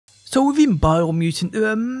So within Biomutant there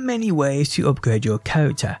are many ways to upgrade your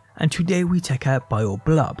character, and today we check out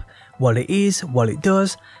BioBlob, what it is, what it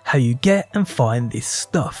does, how you get and find this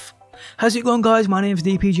stuff. How's it going guys, my name is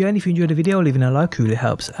DPJ, and if you enjoyed the video, leaving a like really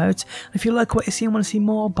helps out, and if you like what you see and want to see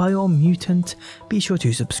more Biomutant, be sure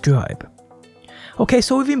to subscribe. Okay,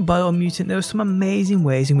 so within Biomutant there are some amazing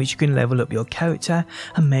ways in which you can level up your character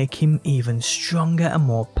and make him even stronger and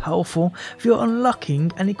more powerful via unlocking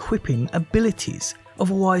and equipping abilities,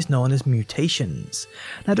 otherwise known as mutations.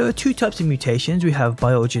 Now there are two types of mutations. We have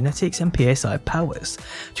biogenetics and PSI powers.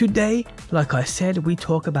 Today, like I said, we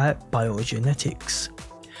talk about biogenetics.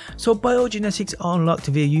 So biogenetics are unlocked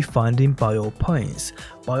via you finding biopoints.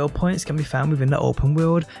 Biopoints can be found within the open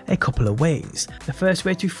world a couple of ways. The first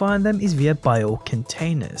way to find them is via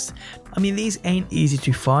biocontainers. I mean, these ain't easy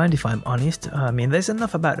to find if I'm honest. I mean, there's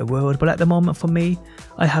enough about the world, but at the moment for me,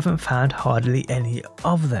 I haven't found hardly any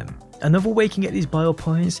of them. Another way you can get these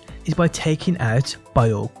biopoints is by taking out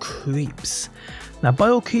biocreeps. Now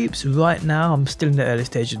biocreeps, right now I'm still in the early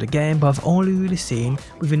stage of the game, but I've only really seen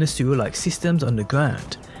within the sewer like systems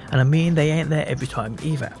underground. And I mean, they ain't there every time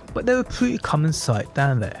either, but they're a pretty common sight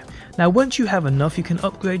down there. Now once you have enough, you can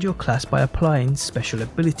upgrade your class by applying special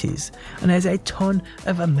abilities, and there's a ton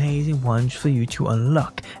of amazing ones for you to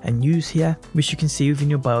unlock and use here, which you can see within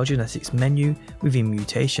your biogenetics menu within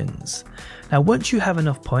mutations. Now once you have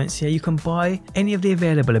enough points here, you can buy any of the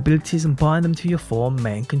available abilities and bind them to your 4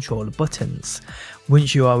 main controller buttons.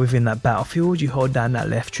 Once you are within that battlefield, you hold down that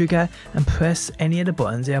left trigger and press any of the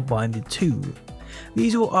buttons they are binded to.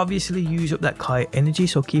 These will obviously use up that kite energy,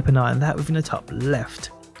 so keep an eye on that within the top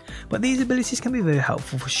left. But these abilities can be very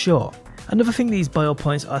helpful for sure. Another thing these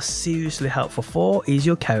biopoints are seriously helpful for is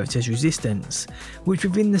your character's resistance, which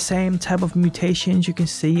within the same tab of mutations you can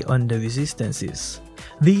see under resistances.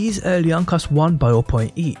 These early on cost 1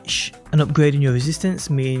 biopoint each, and upgrading your resistance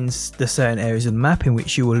means the certain areas of the map in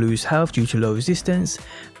which you will lose health due to low resistance,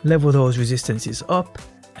 level those resistances up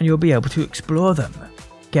and you'll be able to explore them.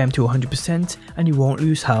 Get them to 100% and you won't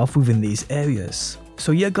lose health within these areas.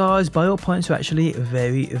 So yeah guys, biopoints are actually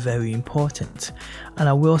very important, and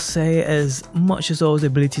I will say, as much as those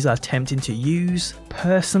abilities are tempting to use,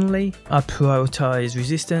 personally I prioritise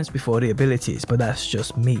resistance before the abilities, but that's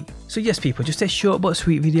just me. So yes people, just a short but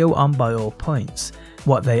sweet video on biopoints,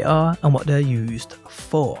 what they are and what they're used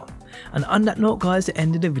for. And on that note guys, the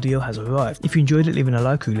end of the video has arrived. If you enjoyed it, leaving a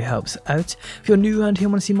like really helps out. If you're new around here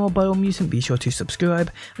and want to see more Biomutant, be sure to subscribe,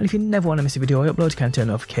 and if you never want to miss a video I upload, you can turn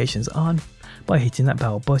notifications on by hitting that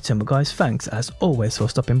bell button. But guys, thanks as always for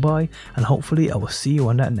stopping by, and hopefully I will see you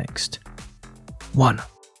on that next one.